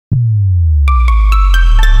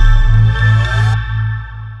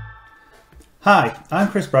Hi, I'm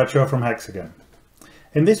Chris Bradshaw from Hexagon.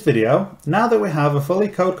 In this video, now that we have a fully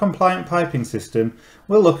code-compliant piping system,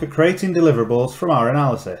 we'll look at creating deliverables from our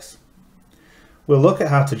analysis. We'll look at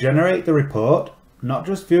how to generate the report, not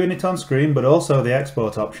just viewing it on screen but also the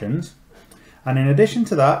export options. And in addition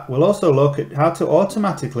to that, we'll also look at how to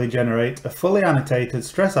automatically generate a fully annotated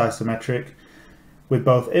stress isometric with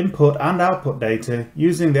both input and output data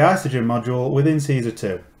using the Isogen module within Caesar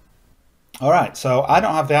 2. Alright, so I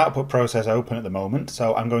don't have the output process open at the moment,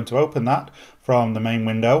 so I'm going to open that from the main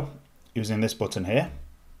window using this button here.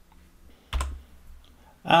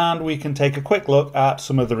 And we can take a quick look at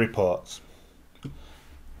some of the reports.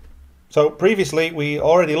 So previously we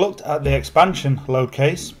already looked at the expansion load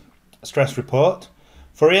case stress report.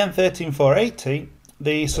 For EN13480,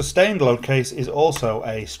 the sustained load case is also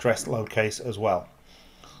a stress load case as well.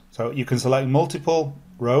 So you can select multiple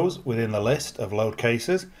rows within the list of load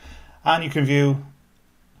cases, and you can view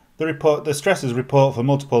the stresses report for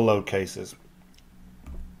multiple load cases.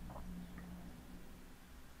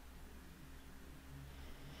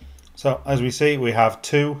 So as we see, we have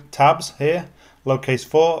two tabs here, load case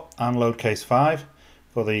 4 and load case 5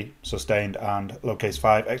 for the sustained and load case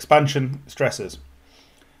 5 expansion stresses.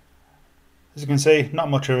 As you can see, not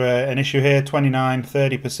much of an issue here,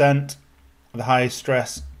 29–30% the highest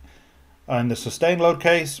stress in the sustained load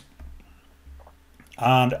case.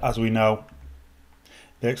 And as we know,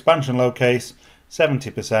 the expansion load case,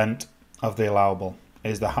 70% of the allowable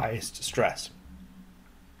is the highest stress.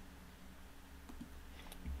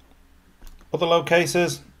 Other load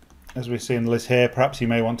cases, as we see in the list here, perhaps you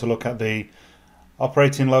may want to look at the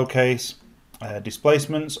operating load case,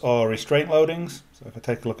 displacements or restraint loadings. So if I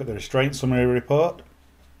take a look at the restraint summary report,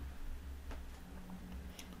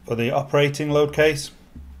 for the operating load case,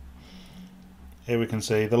 here we can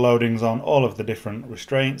see the loadings on all of the different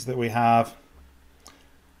restraints that we have,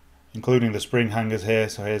 including the spring hangers here.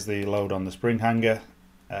 So here's the load on the spring hanger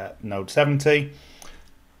at node 70.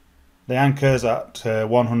 The anchors at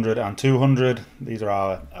 100 and 200. These are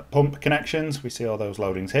our pump connections. We see all those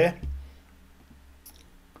loadings here.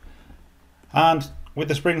 And with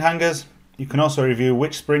the spring hangers, you can also review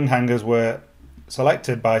which spring hangers were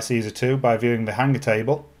selected by Caesar 2 by viewing the hanger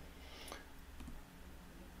table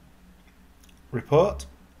report,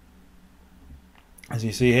 as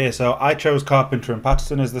you see here. So I chose Carpenter and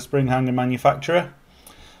Patterson as the spring hanger manufacturer,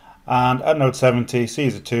 and at node 70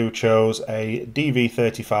 Caesar 2 chose a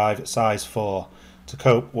DV35 size 4 to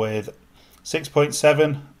cope with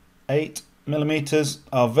 6.78 millimeters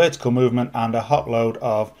of vertical movement and a hot load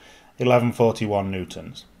of 1141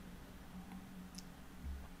 newtons.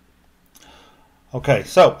 Okay,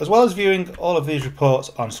 so as well as viewing all of these reports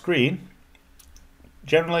on screen,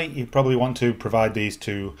 generally you probably want to provide these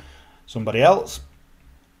to somebody else.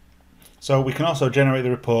 So we can also generate the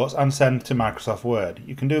reports and send to Microsoft Word.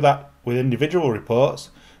 You can do that with individual reports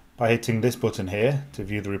by hitting this button here to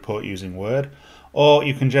view the report using Word, or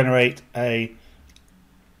you can generate a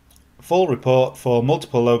full report for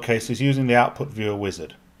multiple load cases using the Output Viewer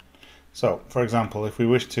wizard. So for example, if we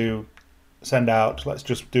wish to send out, let's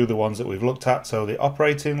just do the ones that we've looked at, so the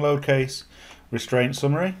operating load case restraint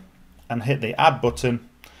summary, and hit the add button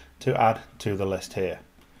to add to the list here.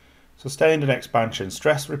 Sustained and expansion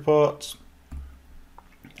stress reports,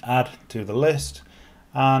 add to the list,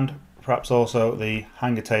 and perhaps also the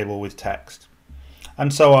hanger table with text,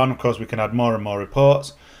 and so on. Of course, we can add more and more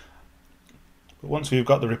reports, but once we've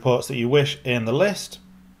got the reports that you wish in the list,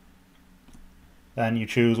 then you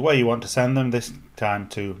choose where you want to send them, this time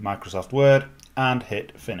to Microsoft Word, and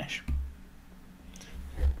hit finish.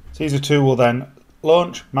 Caesar 2 will then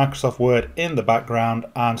launch Microsoft Word in the background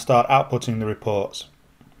and start outputting the reports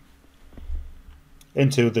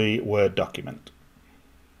into the Word document.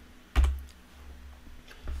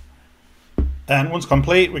 And once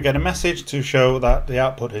complete, we get a message to show that the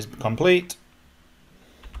output is complete.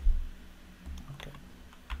 Okay.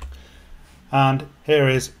 And here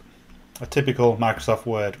is a typical Microsoft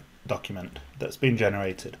Word document that's been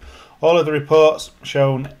generated. All of the reports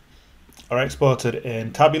shown are exported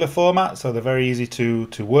in tabular format, so they're very easy to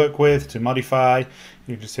work with, to modify.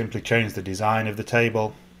 You just simply change the design of the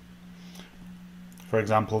table. For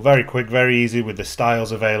example, very quick, very easy with the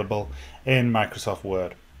styles available in Microsoft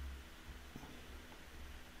Word.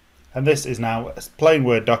 And this is now a plain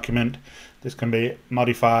Word document. This can be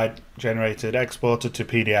modified, generated, exported to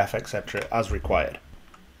PDF, etc. as required.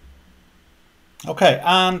 Okay,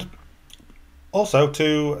 and also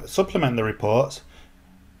to supplement the reports,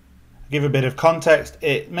 give a bit of context,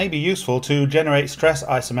 it may be useful to generate stress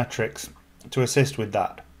isometrics to assist with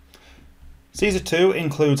that. Caesar 2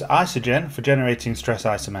 includes Isogen for generating stress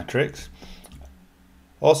isometrics,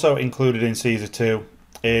 Also included in Caesar 2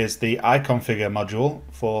 is the iConfigure module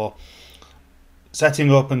for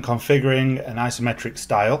setting up and configuring an isometric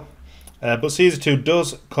style. But Caesar 2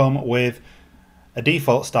 does come with a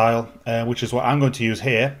default style, which is what I'm going to use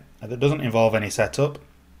here, that doesn't involve any setup.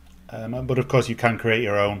 But of course you can create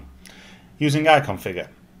your own using iConfigure.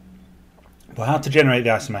 For how to generate the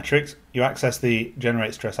isometrics, you access the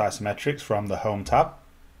Generate Stress Isometrics from the Home tab,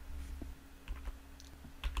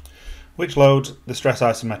 which loads the Stress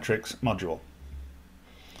Isometrics module.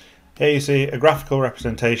 Here you see a graphical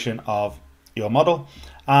representation of your model,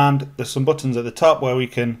 and there's some buttons at the top where we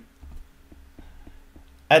can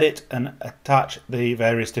edit and attach the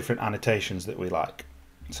various different annotations that we like.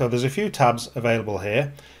 So there's a few tabs available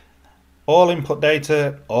here. All input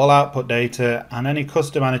data, all output data, and any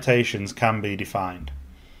custom annotations can be defined.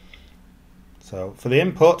 So for the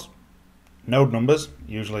input, node numbers,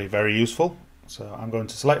 usually very useful. So I'm going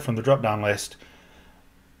to select from the drop-down list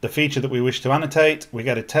the feature that we wish to annotate. We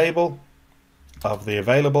get a table of the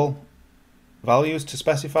available values to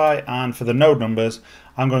specify, and for the node numbers,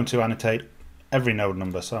 I'm going to annotate every node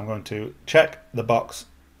number. So I'm going to check the box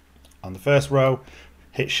on the first row,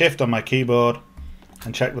 hit Shift on my keyboard,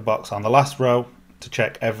 and check the box on the last row to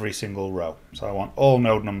check every single row. So I want all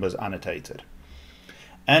node numbers annotated.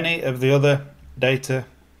 Any of the other data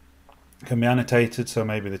can be annotated, so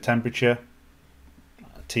maybe the temperature,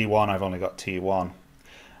 T1, I've only got T1,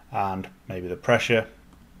 and maybe the pressure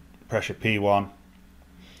P1,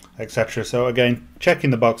 etc. So again, checking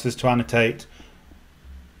the boxes to annotate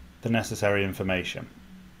the necessary information.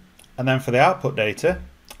 And then for the output data,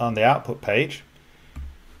 on the output page,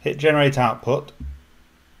 hit Generate Output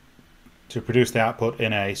to produce the output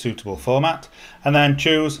in a suitable format, and then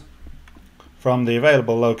choose from the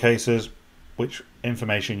available load cases which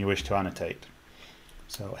information you wish to annotate.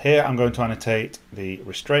 So here I'm going to annotate the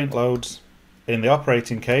restraint loads in the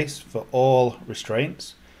operating case for all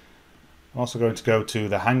restraints. I'm also going to go to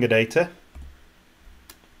the hanger data,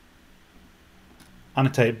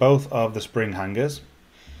 annotate both of the spring hangers,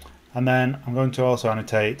 and then I'm going to also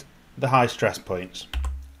annotate the high stress points.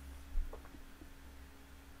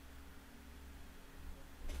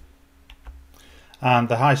 And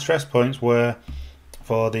the high stress points were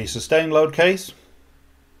for the sustained load case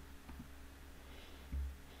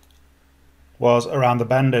was around the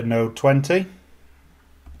bend at node 20,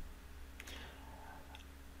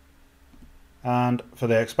 and for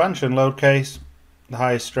the expansion load case the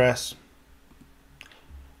highest stress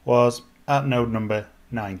was at node number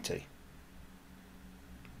 90.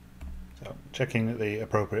 So checking the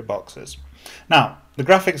appropriate boxes. Now the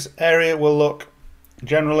graphics area will look,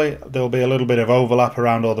 generally there will be a little bit of overlap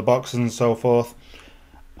around all the boxes and so forth.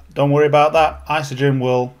 Don't worry about that. Isogen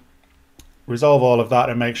will resolve all of that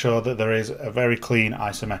and make sure that there is a very clean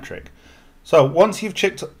isometric. So once you've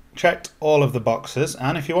checked all of the boxes,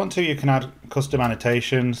 and if you want to you can add custom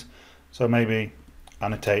annotations, so maybe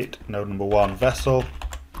annotate node number 1 vessel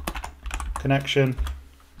connection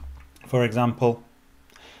for example,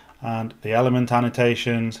 and the element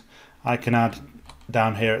annotations I can add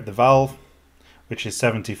down here at the valve, which is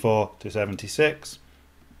 74 to 76.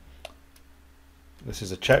 This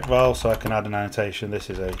is a check valve, so I can add an annotation,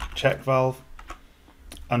 this is a check valve,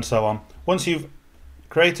 and so on. Once you've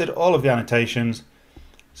created all of the annotations,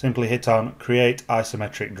 simply hit on Create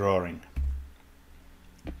Isometric Drawing.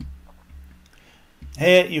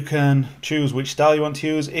 Here you can choose which style you want to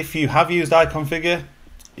use. If you have used iConfigure,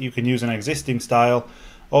 you can use an existing style,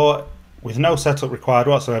 or with no setup required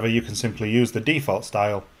whatsoever, you can simply use the default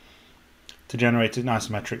style to generate an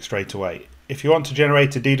isometric straight away. If you want to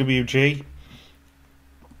generate a DWG,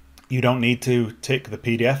 you don't need to tick the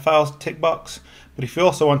PDF files tick box, but if you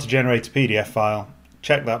also want to generate a PDF file,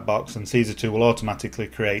 check that box and Caesar 2 will automatically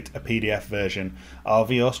create a PDF version of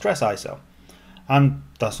your stress ISO. And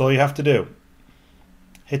that's all you have to do.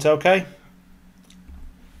 Hit OK.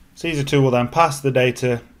 Caesar 2 will then pass the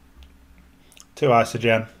data to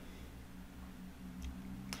Isogen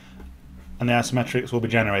and the isometrics will be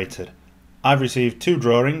generated. I've received 2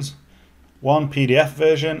 drawings, one PDF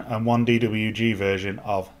version and one DWG version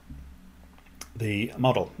of the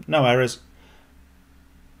model. No errors.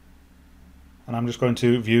 And I'm just going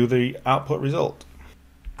to view the output result.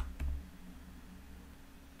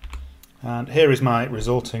 And here is my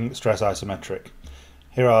resulting stress isometric.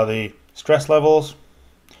 Here are the stress levels,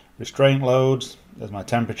 restraint loads, there's my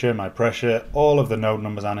temperature, my pressure, all of the node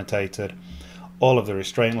numbers annotated, all of the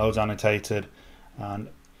restraint loads annotated, and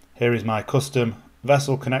here is my custom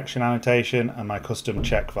vessel connection annotation and my custom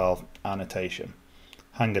check valve annotation.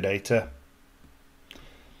 Hanger data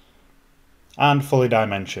and fully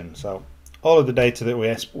dimensioned. So all of the data that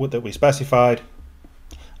we specified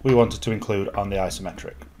we wanted to include on the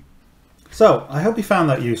isometric. So I hope you found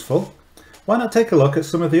that useful. Why not take a look at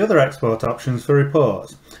some of the other export options for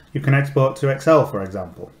reports? You can export to Excel, for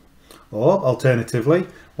example. Or alternatively,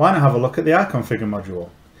 why not have a look at the iConfigure module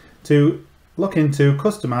to look into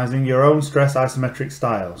customizing your own stress isometric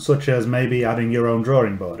style, such as maybe adding your own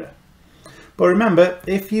drawing border. But remember,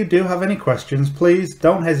 if you do have any questions, please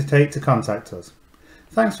don't hesitate to contact us.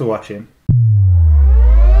 Thanks for watching.